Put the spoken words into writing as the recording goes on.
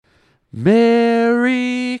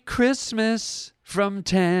Merry Christmas from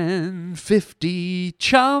 1050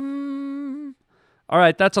 Chum. All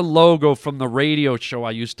right, that's a logo from the radio show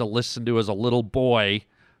I used to listen to as a little boy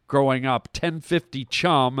growing up, 1050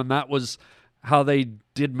 Chum, and that was how they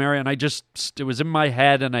did Merry, and it was in my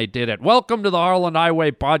head, and I did it. Welcome to the Harland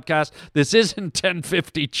Highway Podcast. This isn't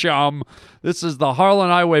 1050 Chum. This is the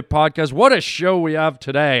Harland Highway Podcast. What a show we have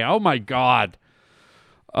today. Oh, my God.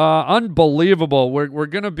 Unbelievable. We're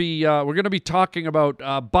gonna be talking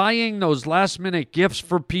about buying those last minute gifts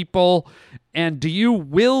for people, and do you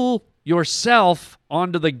will yourself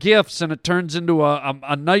onto the gifts and it turns into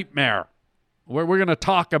a nightmare? We're gonna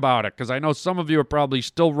talk about it because I know some of you are probably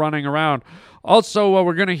still running around. Also,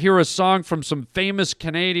 we're gonna hear a song from some famous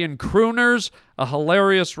Canadian crooners, a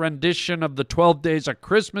hilarious rendition of the 12 Days of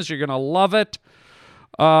Christmas. You're gonna love it.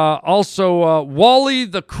 Also, Wally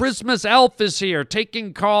the Xmas Elf is here,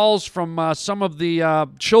 taking calls from some of the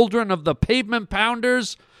children of the pavement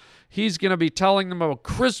pounders. He's going to be telling them about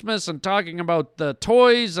Christmas and talking about the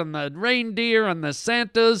toys and the reindeer and the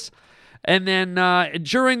Santas. And then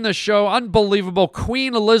during the show, unbelievable,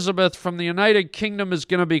 Queen Elizabeth from the United Kingdom is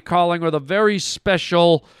going to be calling with a very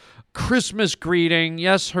special Christmas greeting.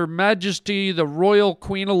 Yes, Her Majesty, the Royal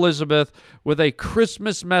Queen Elizabeth, with a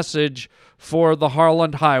Christmas message for the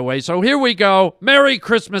Harland Highway. So here we go. Merry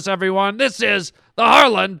Christmas, everyone. This is the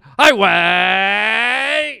Harland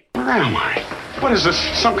Highway. Where am I? What is this,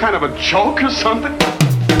 some kind of a joke or something?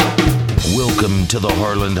 Welcome to the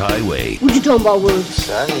Harland Highway. What you talking about, Willie?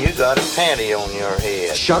 Son, you got a panty on your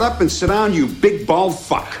head. Shut up and sit down, you big bald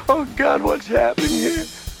fuck. Oh, God, what's happening here?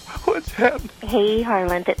 What's happening? Hey,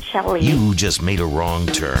 Harland, it's Shelley. You just made a wrong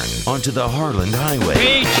turn onto the Harland Highway.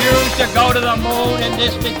 We choose to go to the moon in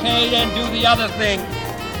this decade and do the other thing.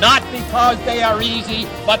 Not because they are easy,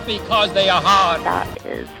 but because they are hard. That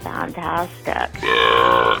is fantastic.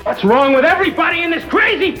 What's wrong with everybody in this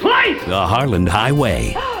crazy place? The Harland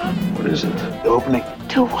Highway. What is it? The opening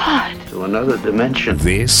To what? to another dimension.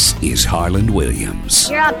 This is Harland Williams.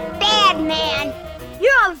 You're a bad man.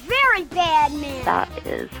 You're a very bad man. That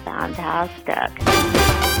is fantastic.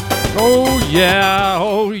 Oh, yeah.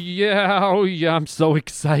 Oh, yeah. Oh, yeah. I'm so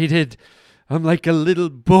excited. I'm like a little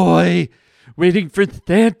boy waiting for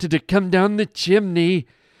Santa to come down the chimney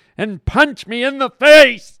and punch me in the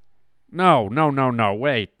face. No.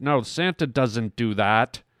 Wait. No, Santa doesn't do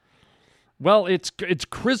that. Well, it's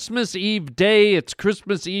Christmas Eve day. It's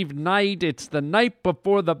Christmas Eve night. It's the night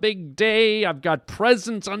before the big day. I've got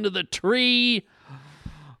presents under the tree.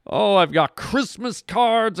 Oh, I've got Christmas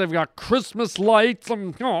cards. I've got Christmas lights.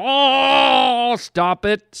 Oh, stop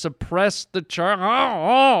it. Suppress the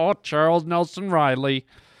Charles Nelson Riley.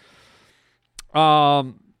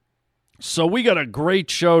 So we got a great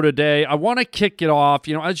show today. I want to kick it off.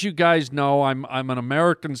 You know, as you guys know, I'm an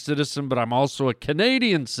American citizen, but I'm also a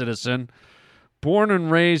Canadian citizen, born and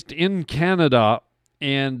raised in Canada.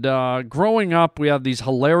 And growing up, we had these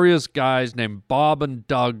hilarious guys named Bob and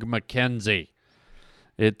Doug McKenzie.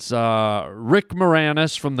 It's Rick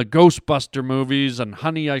Moranis from the Ghostbuster movies and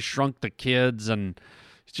Honey, I Shrunk the Kids, and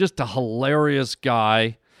he's just a hilarious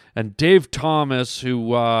guy. And Dave Thomas, who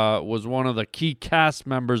was one of the key cast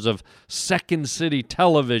members of Second City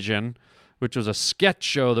Television, which was a sketch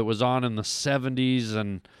show that was on in the 70s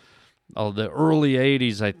and the early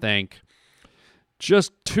 80s, I think.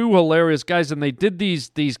 Just two hilarious guys, and they did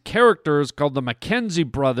these characters called the McKenzie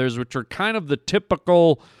Brothers, which are kind of the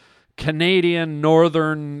typical Canadian,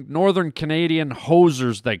 northern Canadian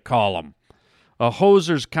hosers, they call them. A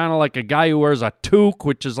hoser's kind of like a guy who wears a toque,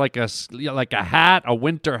 which is like a hat, a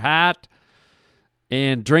winter hat,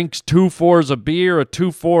 and drinks 2-4s of beer. A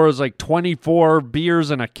 2-4 is like 24 beers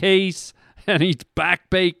in a case, and eats back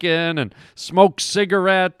bacon and smokes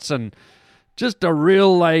cigarettes, and just a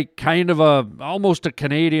real, like, kind of almost a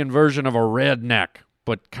Canadian version of a redneck,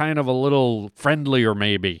 but kind of a little friendlier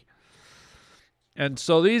maybe. And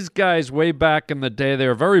so these guys, way back in the day, they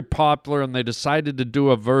were very popular, and they decided to do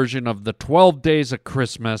a version of the 12 Days of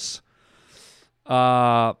Christmas.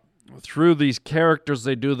 Through these characters,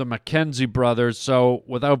 they do the McKenzie Brothers. So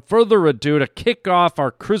without further ado, to kick off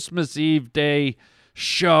our Christmas Eve day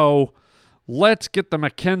show, let's get the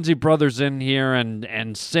McKenzie Brothers in here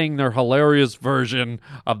and sing their hilarious version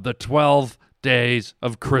of the 12 Days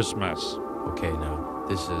of Christmas. Okay, now,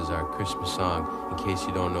 this is our Christmas song, in case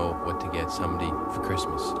you don't know what to get somebody for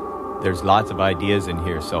Christmas. There's lots of ideas in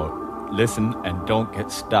here, so listen and don't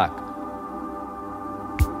get stuck.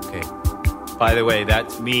 Okay. By the way,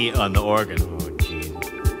 that's me on the organ. Oh, jeez.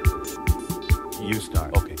 You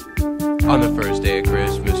start. Okay. On the first day of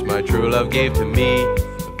Christmas, my true love gave to me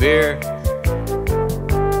a beer.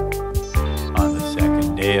 On the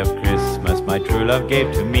second day of Christmas, true love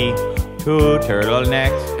gave to me 2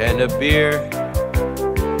 turtlenecks and a beer.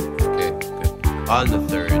 Okay, good. On the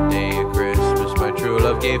 3rd day of Christmas, my true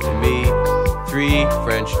love gave to me 3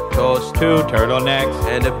 French toasts, 2 turtlenecks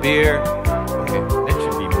and a beer. Okay, there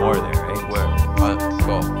should be more there, right? Where?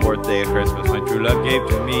 Go. 4th day of Christmas, my true love gave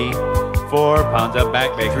to me 4 pounds of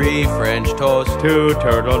back bacon, 3 French toasts, 2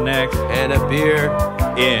 turtlenecks, and a beer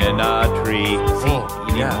in a tree. See,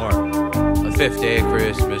 you need more. On the 5th day of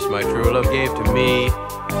Christmas, my true love gave to me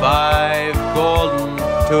 5 golden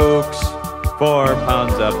toques, 4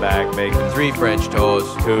 pounds of back bacon, 3 French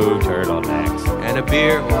toasts, 2 turtlenecks, and a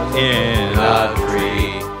beer in a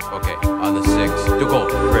tree. Okay, on the 6th, to go.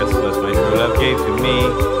 Christmas, my true love gave to me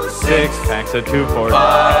 6 packs of 240,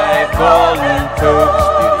 5 golden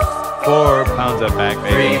toques, 4 pounds of back 3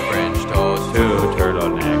 bacon, French toasts, 2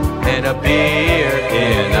 turtlenecks, and a beer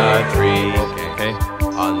in a tree. Okay.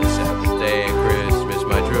 On the 7th day of Christmas,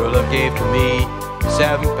 my true love gave to me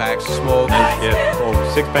 7 packs of smoke, Nice gift.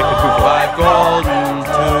 6 packs of 240, 5 golden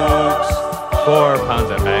toques, 4 pounds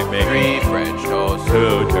of back bacon, 3 French toasts, 2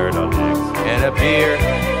 turtlenecks, and a beer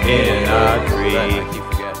in a tree. I keep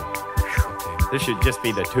forgetting. Okay. This should just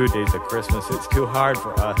be the 2 days of Christmas. It's too hard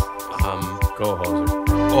for us. Go, Hoser.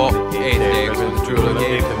 Oh, 8th day of Christmas, true love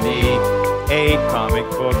gave to me 8 comic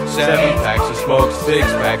books, 7 packs of smoke, 6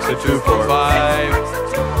 packs of 2 for 5.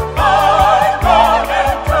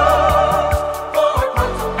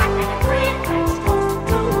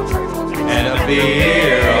 And a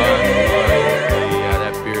beer. Yeah,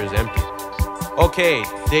 that beer is empty. Okay,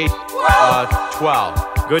 day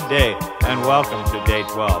 12. Good day, and welcome to day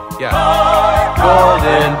 12. Yeah.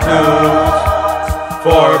 Golden tubes,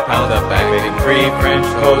 4 pounds of back bacon, 3 French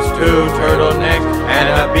toast, 2 turtlenecks, and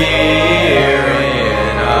a beer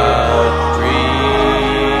in a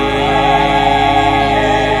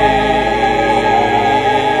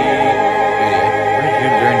Where did you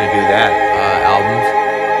learn to do that? albums.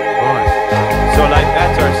 So, like,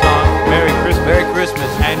 that's our song. Merry Christmas. Merry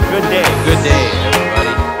Christmas And good day. good day,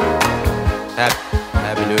 everybody.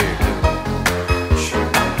 Happy New Year, too.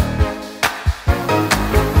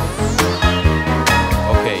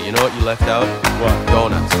 Okay, you know what you left out? What?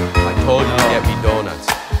 Donuts. I told you to get me donuts.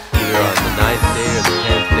 Either on the 9th day or the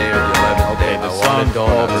 10th day or the 11th day. the I wanted song's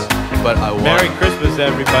donuts. over. But I Merry wanted... Christmas,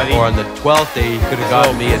 everybody. Or on the 12th day, you could have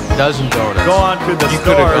gotten me a dozen donuts. Go on to the You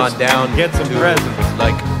could have stores gone down and get some to presents.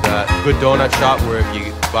 like the good donut shop where if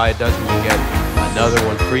you buy a dozen, you get another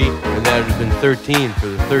one free. And that would have been 13 for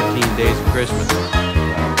the 13 days of Christmas.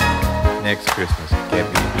 Next Christmas, get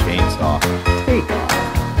me a chainsaw. Take off.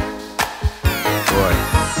 Boy,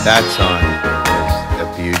 that song was a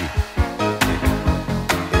beauty.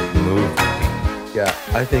 It moved me. Yeah,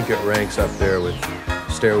 I think it ranks up there with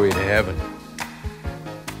Stairway to Heaven.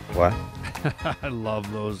 What? I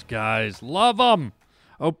love those guys. Love them.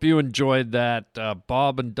 Hope you enjoyed that.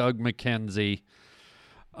 Bob and Doug McKenzie.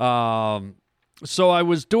 So I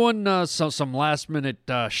was doing some last-minute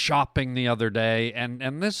shopping the other day,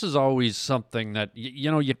 and this is always something that,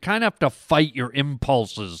 you kind of have to fight your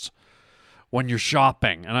impulses when you're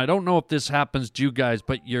shopping. And I don't know if this happens to you guys,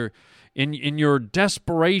 but you're in your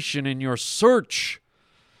desperation, in your search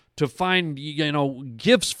to find,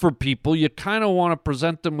 gifts for people, you kind of want to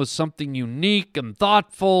present them with something unique and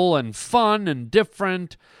thoughtful and fun and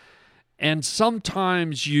different. And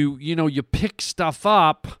sometimes you pick stuff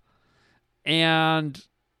up and,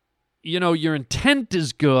 your intent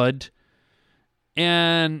is good.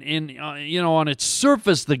 And on its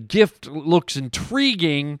surface, the gift looks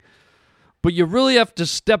intriguing, but you really have to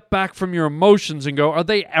step back from your emotions and go, are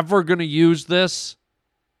they ever going to use this?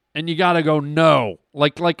 And you got to go, no.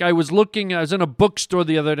 Like I was in a bookstore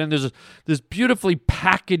the other day, and there's this beautifully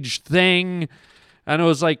packaged thing, and it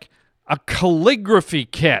was like a calligraphy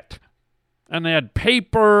kit. And they had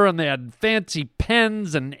paper, and they had fancy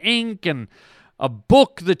pens and ink, and a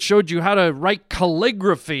book that showed you how to write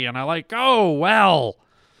calligraphy. And I like, oh, well,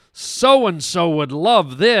 so-and-so would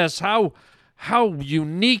love this. How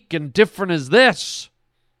unique and different is this?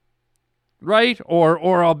 Right?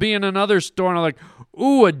 Or I'll be in another store, and I'm like,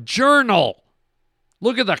 ooh, a journal.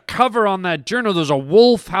 Look at the cover on that journal. There's a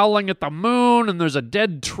wolf howling at the moon, and there's a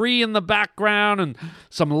dead tree in the background, and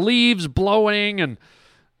some leaves blowing, and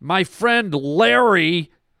my friend Larry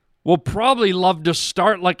will probably love to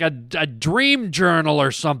start like a dream journal or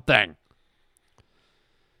something.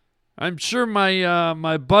 I'm sure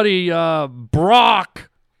my buddy Brock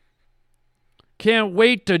can't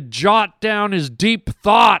wait to jot down his deep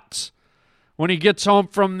thoughts when he gets home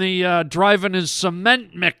from the driving his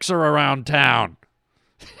cement mixer around town.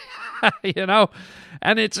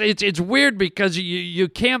 And it's weird because you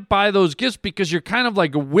can't buy those gifts because you're kind of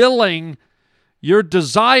like willing your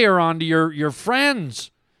desire onto your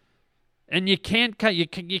friends. And you can't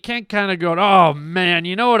kind of go, oh, man,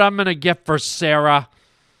 you know what I'm going to get for Sarah?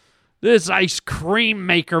 This ice cream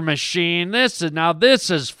maker machine. This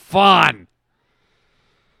is fun.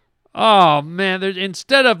 Oh, man,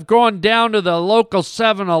 instead of going down to the local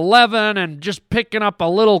 7-Eleven and just picking up a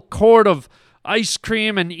little quart of ice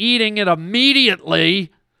cream and eating it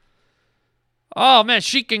immediately, oh, man,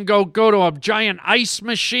 she can go to a giant ice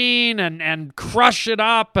machine and crush it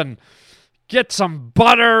up and get some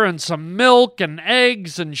butter and some milk and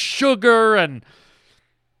eggs and sugar and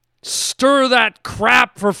stir that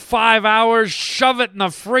crap for 5 hours, shove it in the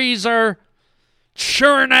freezer,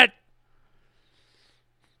 churn it,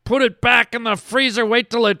 put it back in the freezer, wait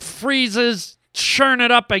till it freezes, churn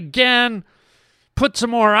it up again, put some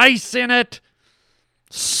more ice in it,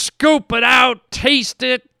 scoop it out, taste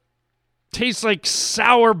it. Tastes like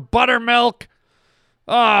sour buttermilk.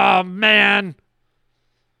 Oh, man.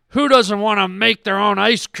 Who doesn't want to make their own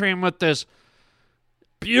ice cream with this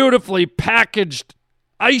beautifully packaged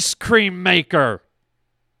ice cream maker?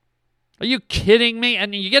 Are you kidding me?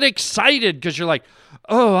 And you get excited because you're like,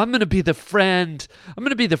 oh, I'm going to be the friend. I'm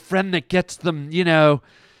going to be the friend that gets them,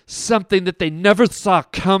 something that they never saw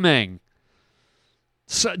coming.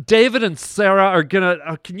 So David and Sarah are going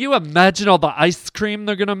to, can you imagine all the ice cream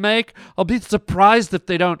they're going to make? I'll be surprised if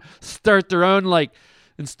they don't start their own,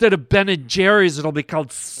 instead of Ben and Jerry's, it'll be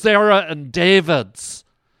called Sarah and David's.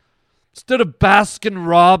 Instead of Baskin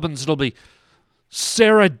Robbins, it'll be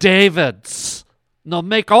Sarah David's. And they'll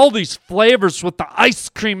make all these flavors with the ice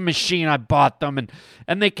cream machine I bought them.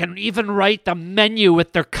 And they can even write the menu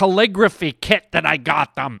with their calligraphy kit that I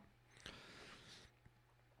got them.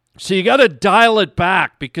 So you got to dial it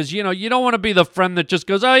back because, you don't want to be the friend that just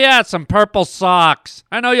goes, oh, yeah, some purple socks.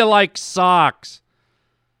 I know you like socks.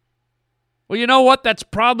 Well, you know what? That's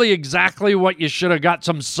probably exactly what you should have got,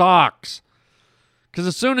 some socks. Because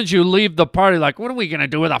as soon as you leave the party, what are we going to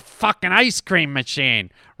do with a fucking ice cream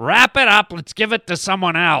machine? Wrap it up. Let's give it to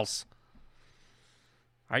someone else.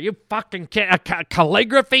 Are you fucking kidding? A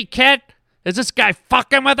calligraphy kit? Is this guy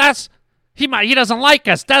fucking with us? He doesn't like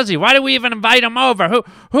us, does he? Why do we even invite him over?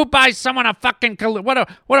 Who buys someone a fucking what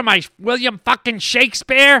am I, William fucking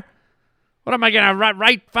Shakespeare? What am I gonna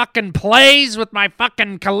write fucking plays with my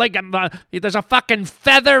fucking calligraphy? There's a fucking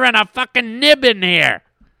feather and a fucking nib in here.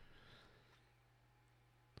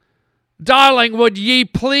 Darling, would ye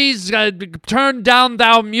please turn down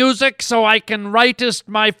thou music so I can writest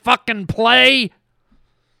my fucking play?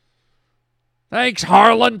 Thanks,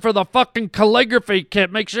 Harlan, for the fucking calligraphy kit.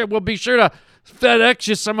 We'll be sure to FedEx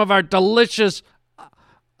you some of our delicious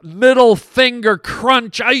middle finger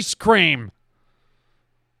crunch ice cream.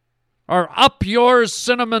 Or up yours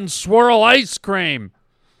cinnamon swirl ice cream.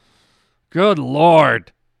 Good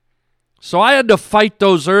Lord. So I had to fight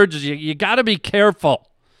those urges. You got to be careful.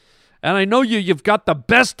 And I know you've got the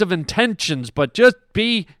best of intentions, but just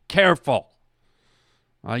be careful.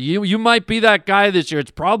 You might be that guy this year.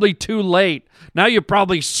 It's probably too late. Now you're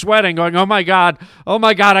probably sweating, going, oh my God,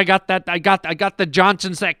 I got the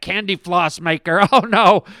Johnson's, that candy floss maker. Oh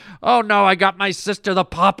no, I got my sister the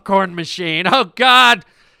popcorn machine. Oh God,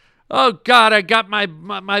 I got my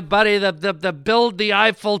buddy the Build the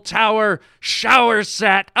Eiffel Tower shower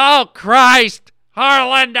set. Oh Christ,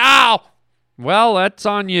 Harlan, ow. Well, that's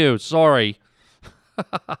on you. Sorry.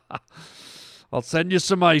 I'll send you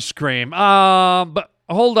some ice cream. But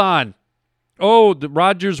hold on. Oh,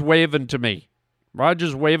 Roger's waving to me.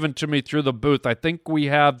 Roger's waving to me through the booth. I think we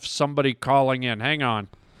have somebody calling in. Hang on.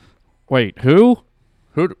 Wait, who?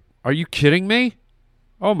 Who? Are you kidding me?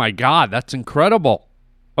 Oh, my God. That's incredible.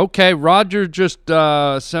 Okay, Roger just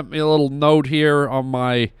sent me a little note here on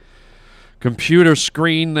my computer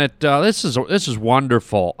screen that this is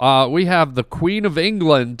wonderful. We have the Queen of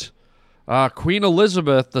England, Queen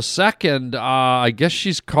Elizabeth II. I guess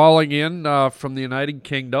she's calling in from the United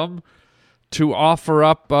Kingdom to offer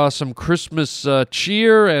up some Christmas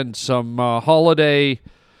cheer and some holiday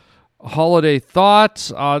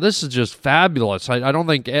thoughts. This is just fabulous. I don't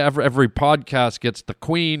think every podcast gets the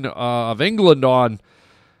Queen of England on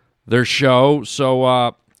their show.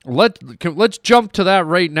 So let's jump to that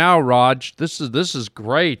right now, Raj. This is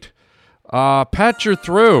great. Patch her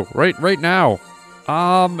through right now.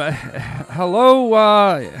 Hello,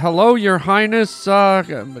 Your Highness,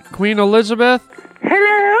 Queen Elizabeth.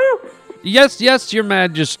 Hello. Yes, Your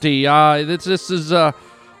Majesty. This is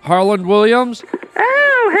Harlan Williams.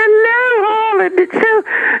 Oh, hello, Harlan. It's so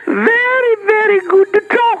very, very good to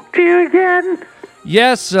talk to you again.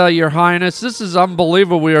 Yes, Your Highness. This is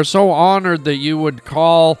unbelievable. We are so honored that you would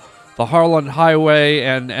call the Harlan Highway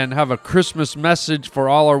and have a Christmas message for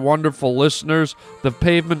all our wonderful listeners, the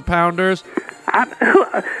Pavement Pounders. Who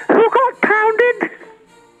got pounded?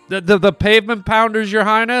 The Pavement Pounders, Your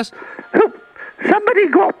Highness. Somebody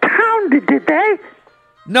got pounded, did they?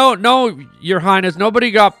 No, Your Highness. Nobody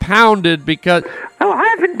got pounded because... Oh, I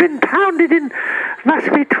haven't been pounded in,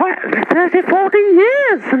 must be 30, 40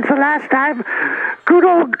 years since the last time good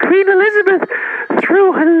old Queen Elizabeth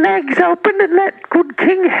threw her legs open and let good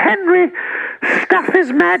King Henry stuff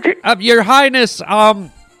his magic. Your Highness,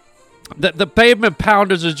 the Pavement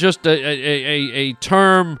Pounders is just a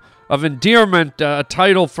term of endearment, a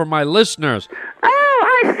title for my listeners.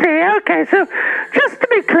 Oh, I see. Okay, so just to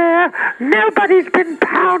be clear, nobody's been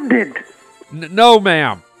pounded. No,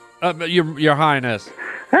 ma'am, Your Highness.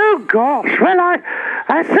 Oh, gosh. Well,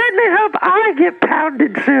 I certainly hope I get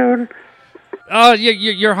pounded soon.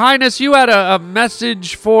 Your Highness, you had a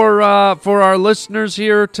message for our listeners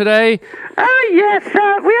here today? Oh, yes.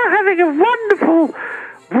 We are having a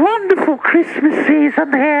wonderful Christmas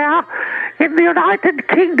season here in the United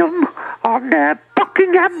Kingdom. On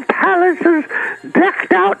Buckingham Palace is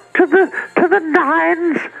decked out to the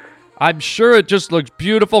nines. I'm sure it just looks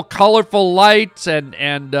beautiful, colorful lights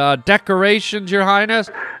and decorations, Your Highness.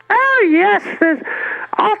 Oh, yes, there's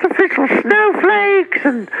artificial snowflakes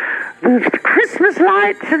and there's Christmas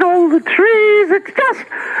lights and all the trees. It's just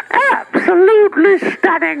absolutely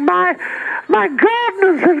stunning. My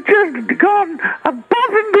gardeners have just gone above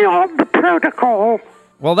and beyond the protocol.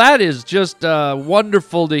 Well, that is just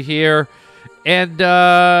wonderful to hear. And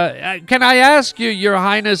can I ask you, Your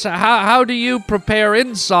Highness, how do you prepare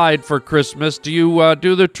inside for Christmas? Do you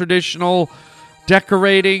do the traditional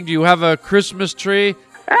decorating? Do you have a Christmas tree?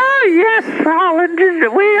 Oh, yes, Holland.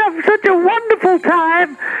 We have such a wonderful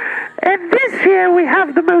time. And this year we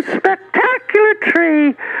have the most spectacular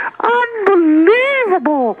tree.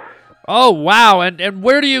 Unbelievable. Oh, wow. And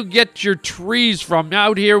where do you get your trees from?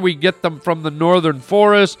 Out here we get them from the northern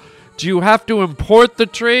forest. Do you have to import the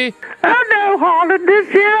tree? Oh, no, Holland.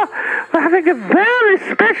 This year we're having a very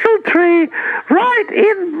special tree right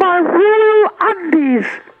in my royal undies.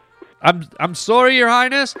 I'm sorry, Your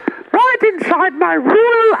Highness? Right inside my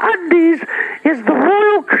royal undies is the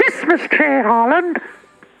royal Christmas tree, Holland.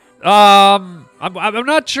 I'm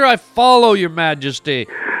not sure I follow, Your Majesty.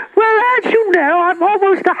 Well, as you know, I'm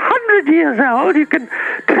almost 100 years old. You can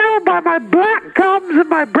tell by my black gums and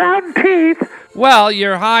my brown teeth. Well,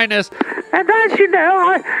 Your Highness... And as you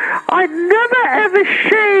know, I never ever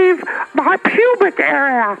shave my pubic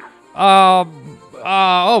area.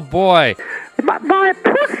 Oh boy. My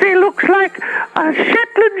pussy looks like a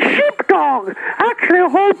Shetland sheepdog. Actually, a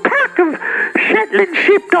whole pack of Shetland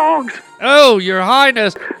sheepdogs. Oh, Your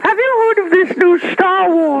Highness. Have you heard of this new Star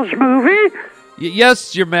Wars movie?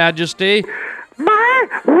 Yes, Your Majesty.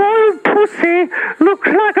 My royal pussy looks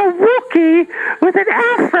like a Wookiee with an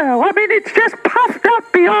afro. I mean, it's just puffed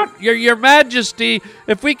up beyond... Your Majesty,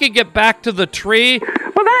 if we could get back to the tree...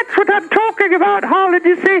 Well, that's what I'm talking about, Harlan.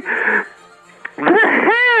 You see, the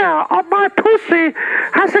hair on my pussy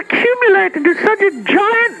has accumulated to such a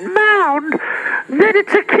giant mound that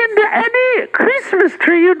it's akin to any Christmas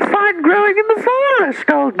tree you'd find growing in the forest,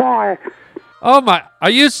 old boy. Oh, my... Are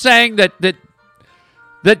you saying that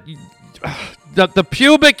the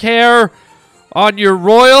pubic hair on your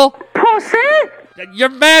royal... Pussy? Your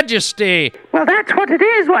Majesty! Well, that's what it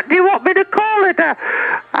is. What do you want me to call it?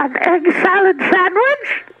 An egg salad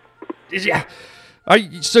sandwich? Yeah.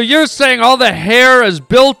 So you're saying all the hair is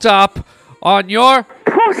built up on your...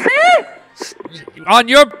 Pussy? On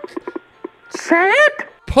your... Say it?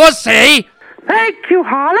 Pussy! Thank you,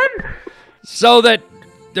 Harlan. So that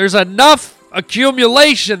there's enough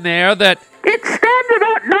accumulation there that... It stands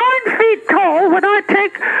about 9 feet tall when I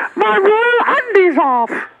take my royal undies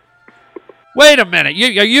off. Wait a minute.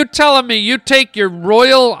 Are you telling me you take your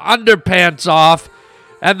royal underpants off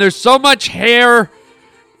and there's so much hair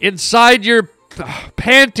inside your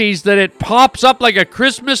panties that it pops up like a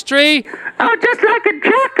Christmas tree? Oh, just like a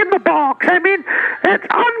jack-in-the-box. I mean, it's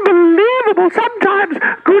unbelievable. Sometimes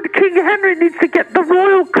good King Henry needs to get the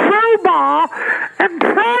royal crowbar and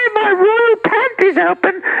pry my royal panties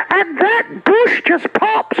open, and that bush just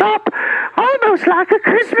pops up almost like a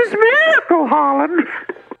Christmas miracle, Harlan.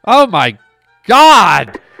 Oh, my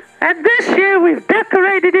God. And this year we've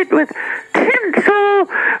decorated it with tinsel,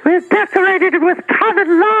 we've decorated it with colored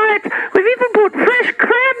lights, we've even put fresh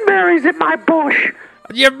cranberries in my bush.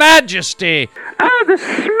 Your Majesty. Oh, the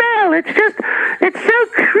smell, it's so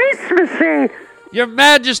Christmassy. Your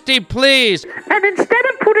Majesty, please. And instead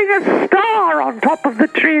of putting a star on top of the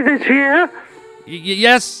tree this year...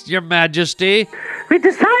 Yes, Your Majesty. We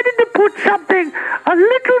decided to put something a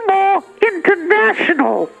little more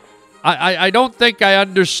international. I don't think I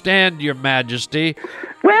understand, Your Majesty.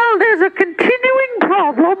 Well, there's a continuing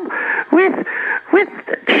problem with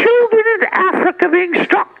children in Africa being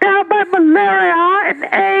struck down by malaria and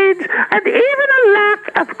AIDS and even a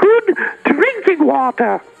lack of good drinking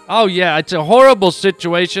water. Oh, yeah, it's a horrible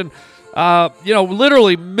situation.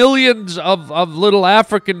 Literally millions of little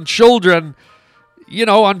African children,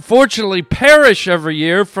 unfortunately perish every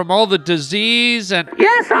year from all the disease and...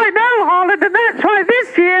 Yes, I know, Holland, and that's why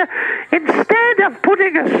this year, instead of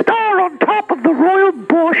putting a star on top of the royal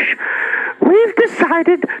bush, we've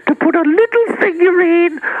decided to put a little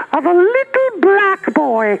figurine of a little black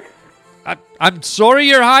boy. I'm sorry,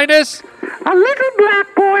 Your Highness? A little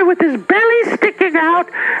black boy with his belly sticking out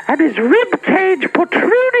and his rib cage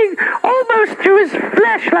protruding almost through his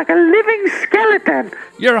flesh like a living skeleton.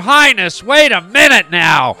 Your Highness, wait a minute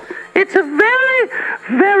now. It's a very,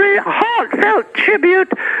 very heartfelt tribute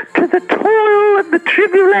to the toil and the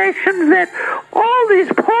tribulations that all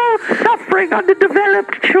these poor, suffering,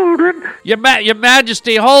 underdeveloped children... Your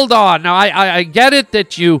Majesty, hold on. Now, I get it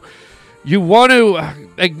that you want to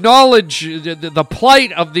acknowledge the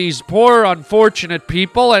plight of these poor, unfortunate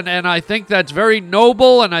people, and I think that's very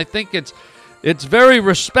noble, and I think it's very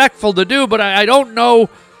respectful to do, but I don't know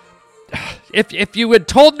if you had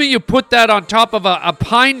told me you put that on top of a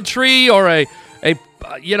pine tree or a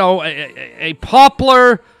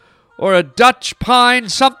poplar or a Dutch pine,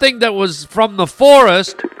 something that was from the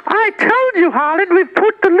forest. I told you, Harlan, we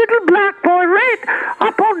put the little black boy right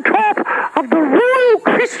up on top of the royal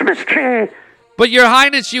Christmas tree. But, Your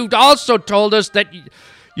Highness, you also told us that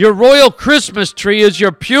your royal Christmas tree is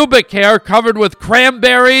your pubic hair covered with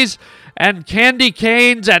cranberries and candy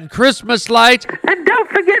canes and Christmas lights. And don't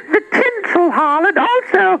forget the tinsel, Harlan.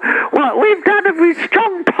 Also, what we've done is we've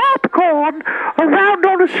strung popcorn around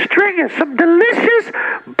on a string of some delicious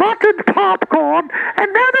buttered popcorn.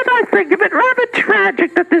 And now that I think of it, rather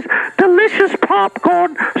tragic that this delicious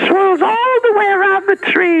popcorn swirls all the way around the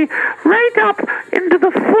tree, right up into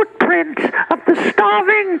the footprints of the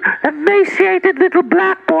starving, emaciated little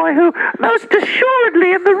black boy who most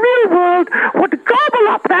assuredly in the real world would gobble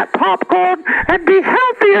up that popcorn and be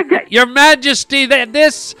healthy again. Your Majesty,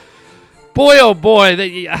 this... Boy, oh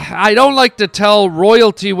boy, I don't like to tell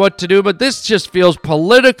royalty what to do, but this just feels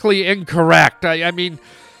politically incorrect. I mean,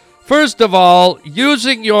 first of all,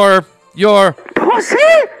 using your... Pussy?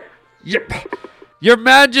 Your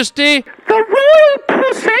Majesty... The royal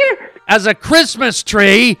pussy? As a Christmas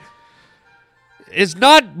tree is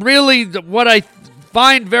not really what I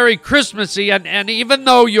find very Christmassy, and even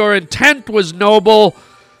though your intent was noble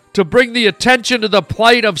to bring the attention to the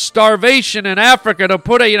plight of starvation in Africa, to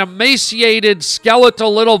put an emaciated,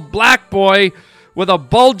 skeletal little black boy with a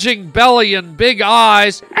bulging belly and big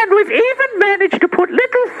eyes. And we've even managed to put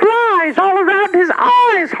little flies all around his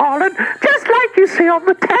eyes, Holland, just like you see on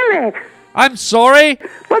the telly. I'm sorry?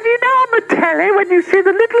 Well, you know on the telly when you see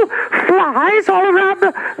the little flies all around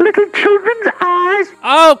the little children's eyes?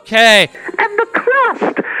 Okay. And the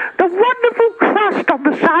crust, the wonderful crust on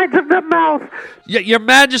the sides of their mouth. Your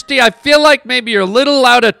Majesty, I feel like maybe you're a little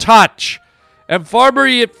out of touch. And far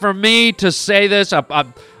be it from me to say this,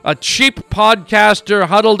 a cheap podcaster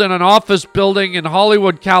huddled in an office building in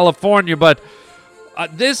Hollywood, California, but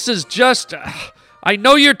this is just... I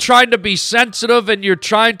know you're trying to be sensitive and you're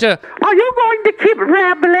trying to... Are you going to keep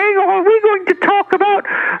rambling or are we going to talk about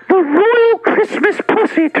the royal Christmas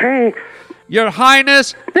pussy tree? Your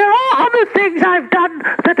Highness... There are other things I've done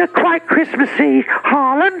that are quite Christmassy,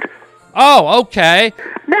 Harland. Oh, okay.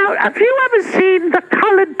 Now, have you ever seen the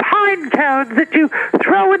colored pine cones that you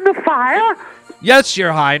throw in the fire? Yes,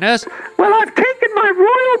 Your Highness. Well, I've taken my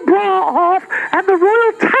royal bra off, and the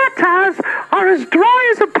royal tatas are as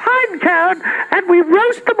dry as a pine cone, and we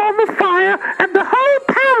roast them on the fire, and the whole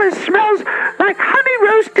palace smells like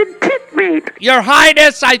honey-roasted tit meat. Your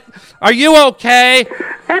Highness, are you okay?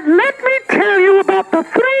 And let me tell you about the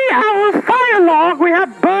 3-hour fire log we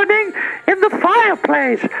have burning in the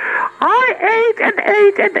fireplace. I ate and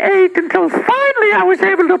ate and ate until finally I was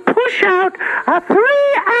able to push out a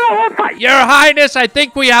 3-hour fire. Your Highness, I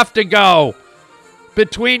think we have to go.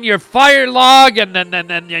 Between your fire log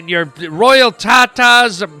and your royal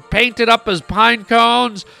tatas painted up as pine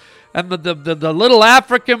cones, and the little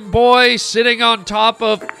African boy sitting on top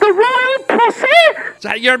of... The royal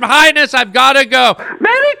pussy? Your Highness, I've got to go.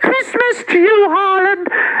 Merry Christmas to you, Harland.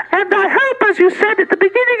 And I hope, as you said at the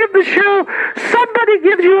beginning of the show, somebody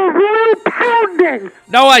gives you a royal pounding.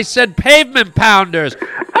 No, I said pavement pounders.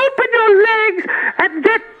 Open your legs and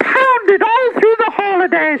get pounded all through the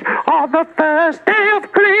holiday. days. On the first day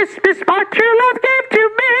of Christmas, my true love gave to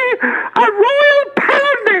me a royal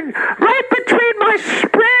pounding right between my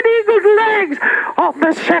spread eagled legs. On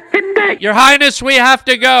the second day, Your Highness, we have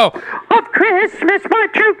to go. of Christmas, my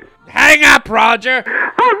true... Hang up, Roger.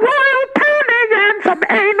 A royal pounding and some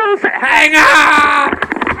anal... Hang up!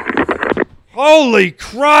 Holy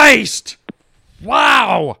Christ!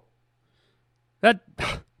 Wow!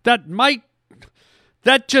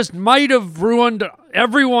 That just might have ruined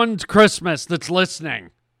everyone's Christmas that's listening.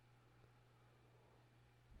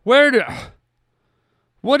 What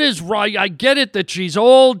is right? I get it that she's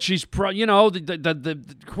old. She's,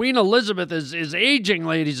 the Queen Elizabeth is aging,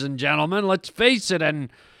 ladies and gentlemen. Let's face it. And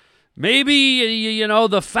maybe,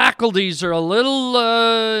 the faculties are a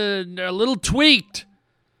little tweaked.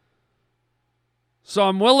 So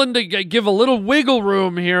I'm willing to give a little wiggle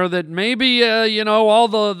room here that maybe, all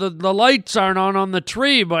the lights aren't on the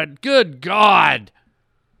tree. But good God,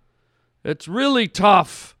 it's really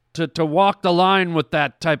tough to walk the line with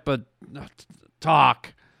that type of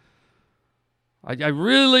talk. I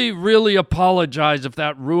really, really apologize if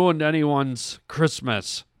that ruined anyone's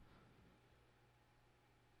Christmas.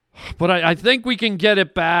 But I think we can get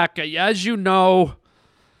it back. As you know,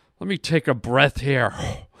 let me take a breath here.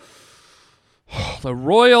 The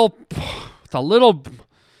little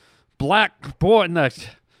black boy and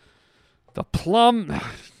the plum,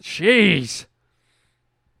 jeez.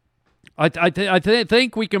 I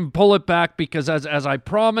think we can pull it back because as I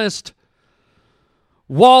promised,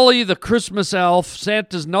 Wally the Christmas Elf,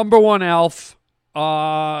 Santa's number one elf,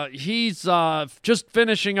 he's just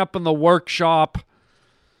finishing up in the workshop.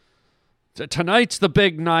 Tonight's the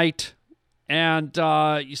big night, and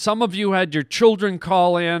some of you had your children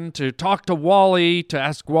call in to talk to Wally, to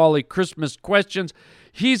ask Wally Christmas questions.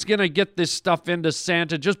 He's going to get this stuff into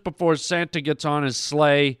Santa just before Santa gets on his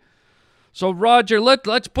sleigh. So, Roger,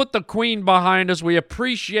 let's put the Queen behind us. We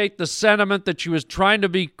appreciate the sentiment that she was trying to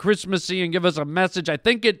be Christmassy and give us a message. I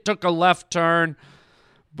think it took a left turn,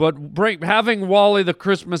 but having Wally the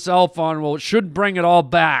Christmas Elf on should bring it all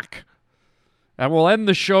back. And we'll end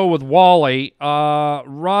the show with Wally.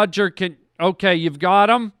 Roger, okay, you've got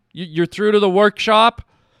him? You're through to the workshop?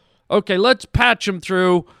 Okay, let's patch him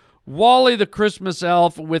through. Wally the Christmas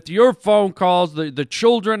Elf with your phone calls, the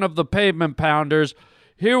children of the pavement pounders.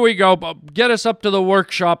 Here we go. Get us up to the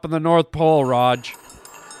workshop in the North Pole, Raj.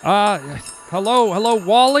 Hello,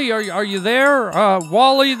 Wally. Are you there?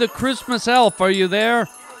 Wally the Christmas Elf, are you there?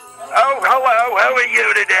 Oh, hello. How are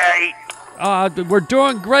you today? We're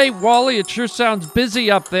doing great, Wally. It sure sounds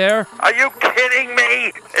busy up there. Are you kidding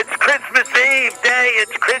me? It's Christmas Eve day.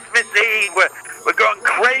 It's Christmas Eve. We're going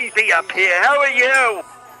crazy up here. How are you?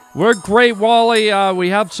 We're great, Wally. We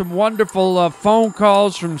have some wonderful phone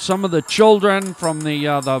calls from some of the children from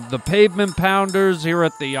the pavement pounders here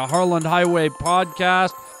at the Harland Highway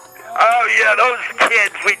podcast. Oh, yeah, those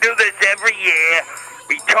kids. We do this every year.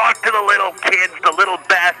 We talk to the little kids, the little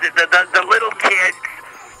bastards, the little kids.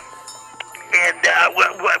 And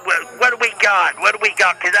what do we got?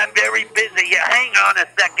 Because I'm very busy here. Hang on a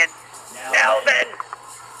second. Elvin!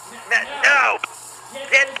 No!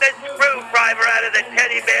 Get the screwdriver out of the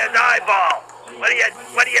teddy bear's eyeball. What do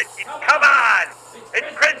you, come on.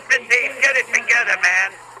 It's Christmas Eve. Get it together,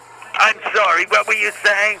 man. I'm sorry, what were you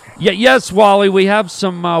saying? Yes, Wally, we have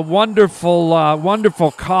some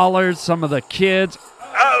wonderful callers, some of the kids.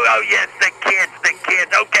 Oh, yes, the kids.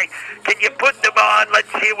 Okay, can you put them on?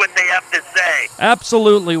 Let's hear what they have to say.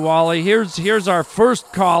 Absolutely, Wally. Here's our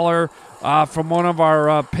first caller from one of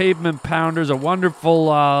our pavement pounders, a wonderful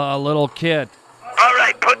little kid. All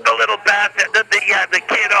right, put the little bastard, the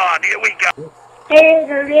kid on. Here we go. Hey,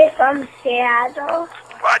 Rudy from Seattle.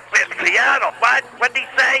 What, from Seattle? What did he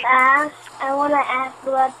say? I want to ask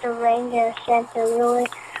about the reindeer. Santa really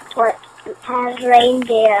has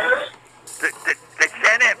reindeer. The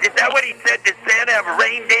Santa, is that what he said? Does Santa have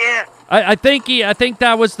reindeer? I think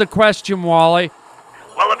that was the question, Wally.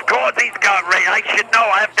 Well, of course he's got reindeer. I should know.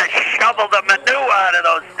 I have to shovel the manure out of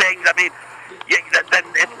those things. I mean,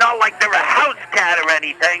 it's not like they're a house cat or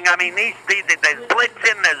anything. I mean, there's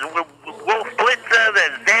Blitzen, there's Wolf Blitzer,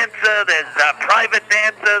 there's Dancer, there's Private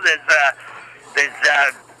Dancer, there's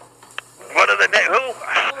what are the names?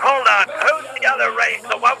 Hold on, who's the other race?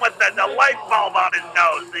 The one with the light bulb on his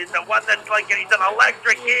nose. He's the one that's like, he's an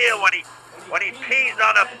electric eel. When he pees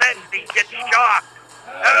on a fence, he gets shocked.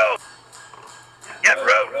 Oh, yeah,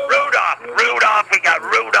 Rudolph, we got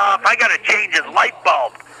Rudolph. I gotta change his light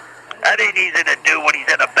bulb. That ain't easy to do when he's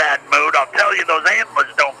in a bad mood. I'll tell you, those antlers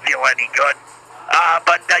don't feel any good.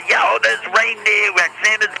 There's reindeer.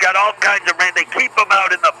 Santa Santa's got all kinds of rain. They keep them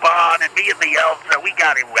out in the barn, and me and the elves, we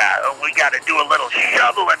got to do a little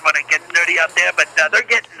shoveling when it gets dirty out there. But they're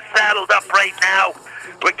getting saddled up right now.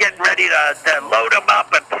 We're getting ready to load them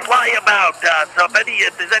up and fly them out. So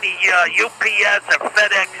if there's any UPS or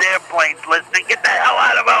FedEx airplanes listening, get the hell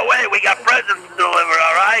out of our way. We got presents to deliver,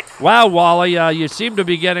 all right? Wow, Wally, you seem to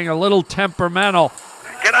be getting a little temperamental.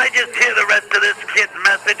 Can I just hear the rest of this kid's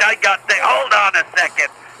message? Hold on a second.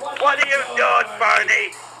 What are you doing,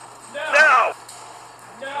 Barney? No.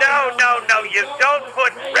 No. You don't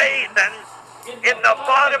put raisins in the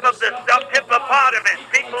bottom of the stuffed hippopotamus.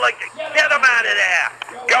 People get them out of there.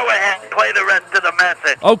 Go ahead, play the rest of the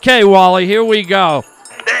message. Okay, Wally, here we go.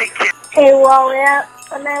 Thank you. Hey, Wally,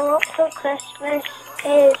 what I want for Christmas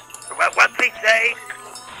is... What's he say?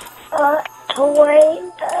 Toy,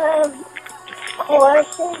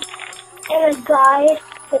 horses, and a guy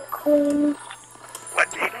that cleans... What?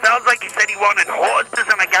 It sounds like he said he wanted horses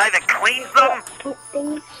and a guy that cleans them?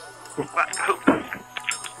 Pooping. What?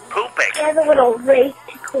 Pooping? He has a little rake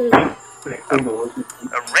to clean. A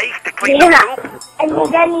rake to clean the poop? And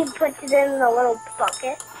then he puts it in a little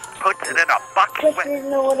bucket. Puts it in a bucket? Puts it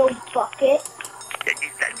in a little bucket. This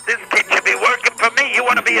kid should be working for me. You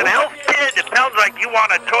want to be an elf kid? It sounds like you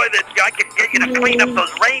want a toy that I can get you to clean up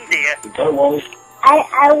those reindeer.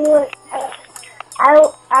 I want,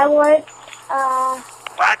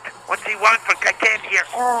 What? What's he want for? I can't hear.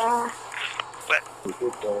 What?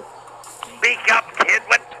 Speak up, kid.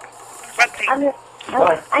 What's he? I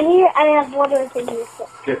have one other thing to say.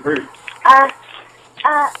 Get rude. I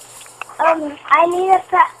need a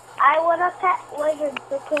pet. I want a pet lizard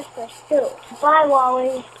for Christmas too. Bye,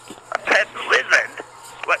 Wally. A pet lizard?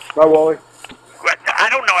 What? Bye, Wally. What? I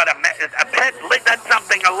don't know how to. A pet lizard? That's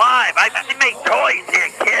something alive. I make toys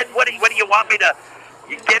here, kid. What do you want me to?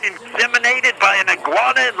 You get inseminated by an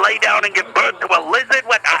iguana and lay down and give birth to a lizard?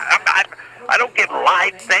 What? I don't give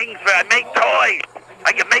live things. I make toys.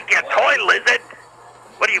 I can make you a toy lizard.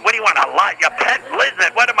 What do you want? A pet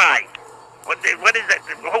lizard? What am I? What is it?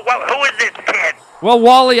 Who is this kid? Well,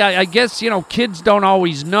 Wally, I guess, kids don't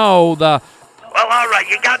always know the... Well, all right,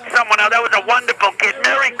 you got someone else. That was a wonderful kid.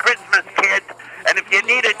 Merry Christmas, kid. And if you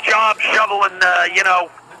need a job shoveling,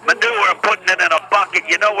 manure and putting it in a bucket,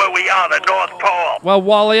 you know where we are, the North Pole. Well,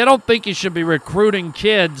 Wally, I don't think you should be recruiting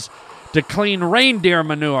kids to clean reindeer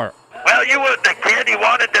manure. Well, you were the kid. He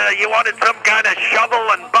wanted some kind of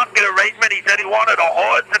shovel and bucket arrangement. He said he wanted a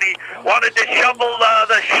horse and he wanted to shovel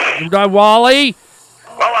Wally?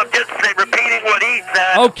 Well, I'm just repeating what he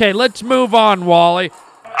said. Okay, let's move on, Wally.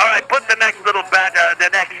 All right, put the next the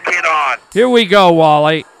next kid on. Here we go,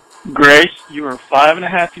 Wally. Grace, you are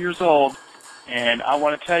 5.5 years old, and I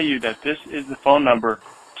want to tell you that this is the phone number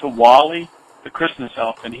to Wally the Christmas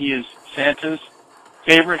Elf, and he is Santa's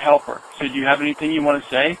favorite helper. So do you have anything you want to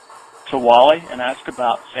say to Wally and ask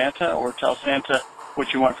about Santa, or tell Santa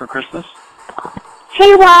what you want for Christmas?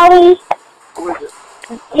 Hey, Wally.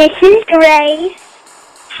 This is Grace.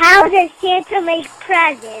 How does Santa make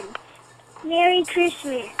presents? Merry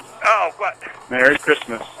Christmas. Oh, what? Merry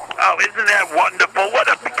Christmas. Oh, isn't that wonderful?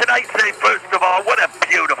 Can I say, first of all, what a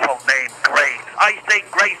beautiful name, Grace. I say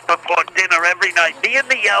Grace before dinner every night. Me and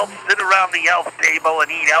the elves sit around the elf table and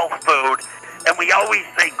eat elf food, and we always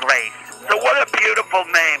say Grace. So what a beautiful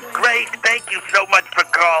name. Grace, thank you so much for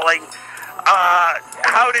calling.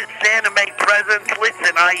 How does Santa make presents?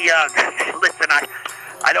 Listen,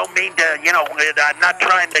 I don't mean to, I'm not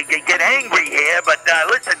trying to get angry here, but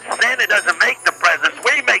listen, Santa doesn't make the presents.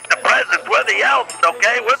 We make the presents. We're the elves,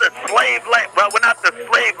 okay? We're the slave labor. Well, we're not the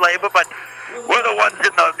slave labor, but we're the ones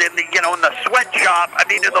in the sweatshop.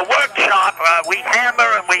 In the workshop. We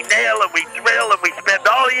hammer and we nail and we drill and we spend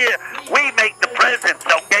all year. We make the presents,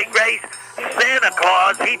 okay, Grace? Santa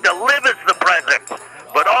Claus, he delivers the presents.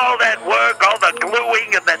 But all that work, all the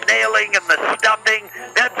gluing and the nailing and the stuffing,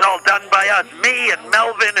 that's all done by us. Me and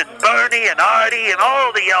Melvin and Bernie and Artie and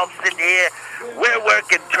all the elves in here. We're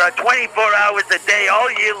working 24 hours a day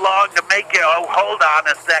all year long to make it. Oh, hold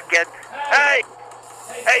on a second. Hey,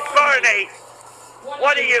 Bernie,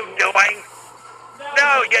 what are you doing?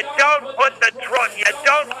 No, you don't you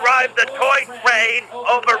don't drive the toy train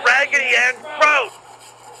over Raggedy Ann's throat.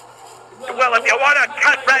 Well, if you want to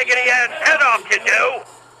cut Raggedy Ann's head off, you do.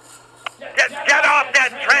 Just get off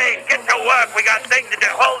that train. Get to work. We got things to do.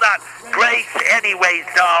 Hold on. Grace, anyways,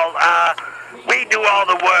 doll, we do all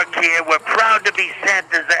the work here. We're proud to be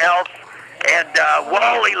Santa's elf. And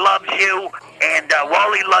Wally loves you. And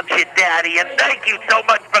Wally loves your daddy. And thank you so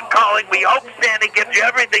much for calling. We hope Santa gives you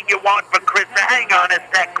everything you want for Christmas. Hang on a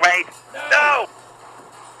sec, Grace. No.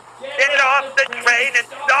 Get off the train and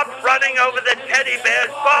stop running over the teddy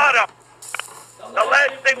bear's bottom. The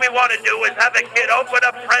last thing we want to do is have a kid open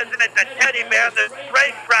a present at the teddy bear and the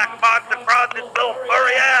racetrack marks across his little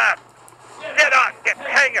furry ass. Get on,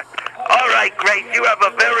 hang on. All right, Grace, you have a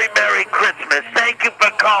very Merry Christmas. Thank you for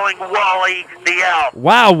calling Wally the Elf.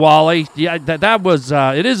 Wow, Wally. Yeah, that was,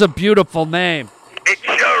 it is a beautiful name. It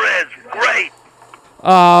sure is. Great.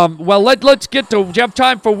 Well, let's get to, do you have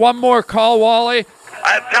time for one more call, Wally?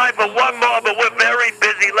 I have time for one more, but we're very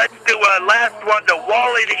busy. Let's do a last one to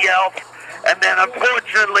Wally the Elf. And then,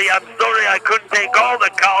 unfortunately, I'm sorry I couldn't take all the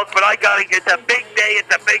calls, but I got to get the big day. It's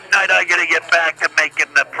a big night. I got to get back to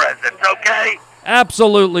making the presents, okay?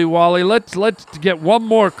 Absolutely, Wally. Let's get one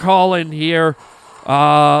more call in here.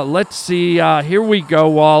 Let's see. Here we go,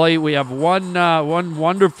 Wally. We have one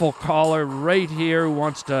wonderful caller right here who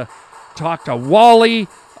wants to talk to Wally,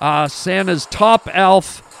 Santa's top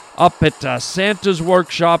elf, up at Santa's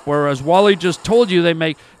workshop, where, as Wally just told you,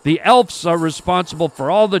 the elves are responsible for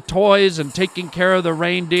all the toys and taking care of the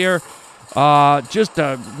reindeer.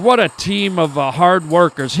 What a team of hard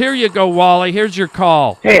workers. Here you go, Wally. Here's your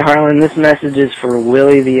call. Hey, Harlan. This message is for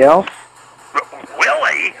Willie the Elf.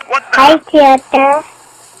 Willie? What the? Hi, Santa.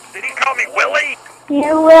 Did he call me Willie? You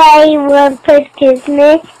know what I want for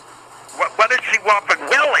Christmas? What did she want for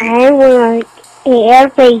Willie? I want an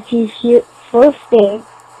airplane to shoot roofies.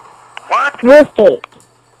 What? Roofies.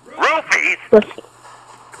 Roofies? Roofies.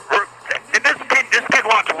 This kid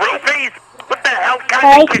wants roofies? What the hell kind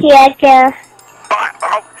Hi, of kid? Santa.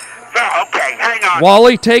 Okay, hang on.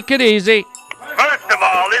 Wally, take it easy. First of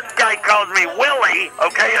all, this guy calls me Willie.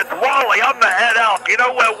 Okay, it's Wally. I'm the head elf. You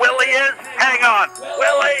know where Willie is? Hang on.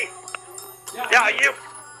 Willie? Yeah,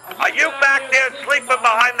 are you back there sleeping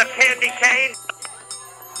behind the candy cane?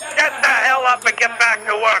 Get the hell up and get back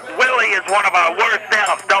to work. Willie is one of our worst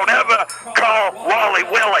elves. Don't ever call Wally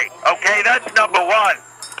Willie. Okay, that's number one.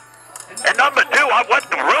 And number two, what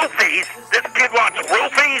the roofies? This kid wants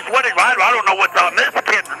roofies? I don't know what's on this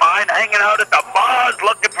kid's mind. Hanging out at the bars,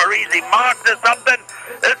 looking for easy marks or something.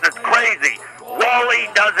 This is crazy. Wally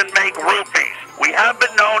doesn't make roofies. We have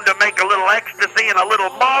been known to make a little ecstasy and a little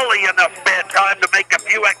Molly in our spare time to make a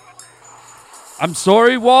few. I'm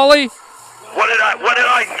sorry, Wally. What did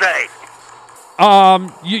I say?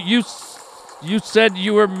 You said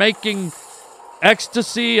you were making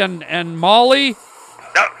ecstasy and Molly.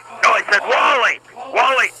 No, I said Wally.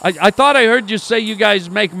 Wally. I thought I heard you say you guys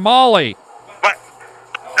make Molly. What?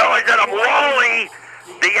 No, I said I'm Wally.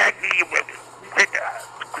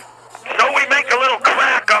 So we make a little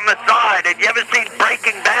crack on the side. Have you ever seen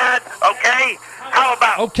Breaking Bad? Okay? How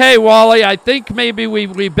about... Okay, Wally, I think maybe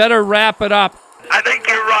we better wrap it up. I think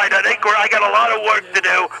you're right. I got a lot of work to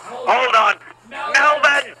do. Hold on.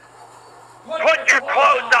 Melvin, put your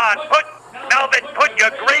clothes on. Melvin, put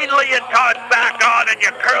your green leotard back on and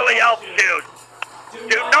your curly elf shoes.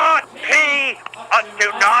 Do not pee.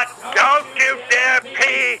 Don't you dare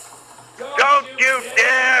pee. Don't you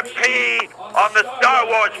dare pee on the Star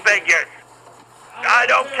Wars figures. I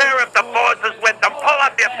don't care if the Force is with them. Pull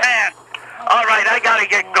up your pants. All right, I got to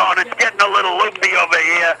get going. It's getting a little loopy over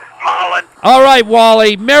here, Holland. All right,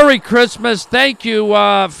 Wally, Merry Christmas. Thank you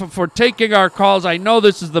for taking our calls. I know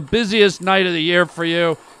this is the busiest night of the year for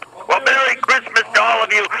you. Well, Merry Christmas to all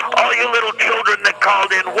of you little children that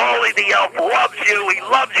called in. Wally the Elf loves you. He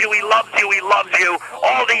loves you. He loves you. He loves you.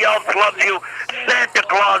 All the elves love you. Santa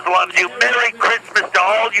Claus loves you. Merry Christmas to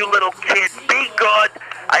all you little kids. Be good.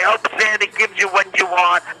 I hope Santa gives you what you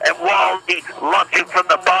want, and Wally loves you from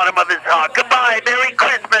the bottom of his heart. Goodbye. Merry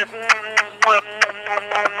Christmas.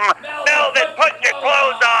 Melvin, put your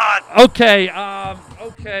clothes on. Okay.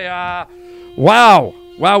 Wow.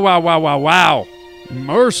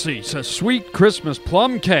 Mercy, it's a sweet Christmas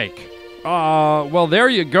plum cake. Well, there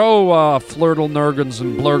you go, Flirtle Nergans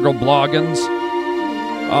and Blurgle Bloggins.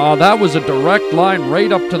 That was a direct line right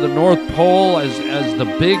up to the North Pole as the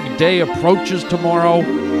big day approaches tomorrow.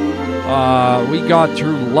 We got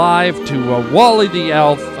through live to Wally the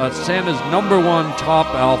Elf, Santa's #1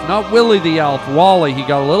 top elf. Not Willie the Elf, Wally. He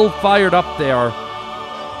got a little fired up there.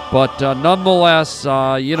 But nonetheless,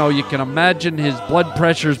 you can imagine his blood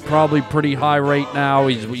pressure's probably pretty high right now.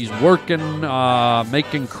 He's working,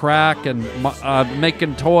 making crack and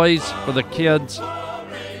making toys for the kids.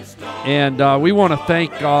 And we want to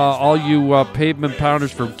thank all you pavement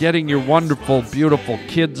pounders for getting your wonderful, beautiful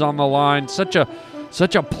kids on the line. Such a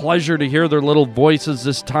pleasure to hear their little voices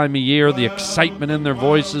this time of year, the excitement in their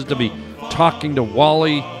voices, to be talking to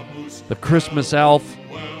Wally, the Christmas elf.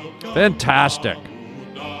 Fantastic.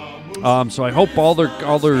 So I hope all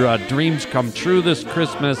their dreams come true this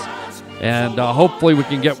Christmas, and hopefully we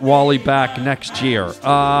can get Wally back next year.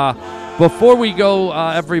 Before we go,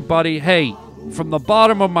 everybody, hey, from the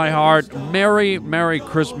bottom of my heart, Merry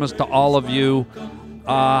Christmas to all of you.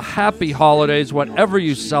 Happy holidays, whatever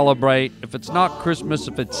you celebrate. If it's not Christmas,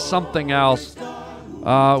 if it's something else,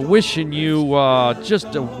 wishing you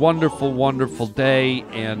just a wonderful, wonderful day.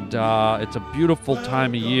 And it's a beautiful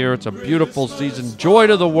time of year. It's a beautiful season. Joy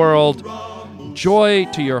to the world. Joy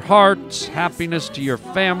to your hearts. Happiness to your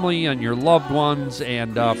family and your loved ones.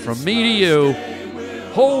 And from me to you,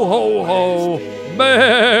 ho, ho, ho,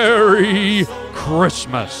 Merry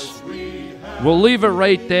Christmas. We'll leave it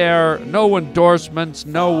right there. No endorsements,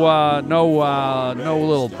 no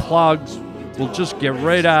little plugs. We'll just get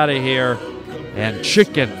right out of here. And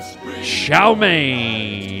chicken chow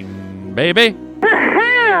mein, baby. The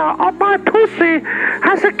hair on my pussy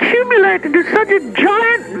has accumulated to such a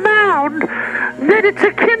giant mound that it's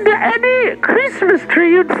akin to any Christmas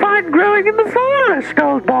tree you'd find growing in the forest,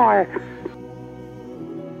 old boy.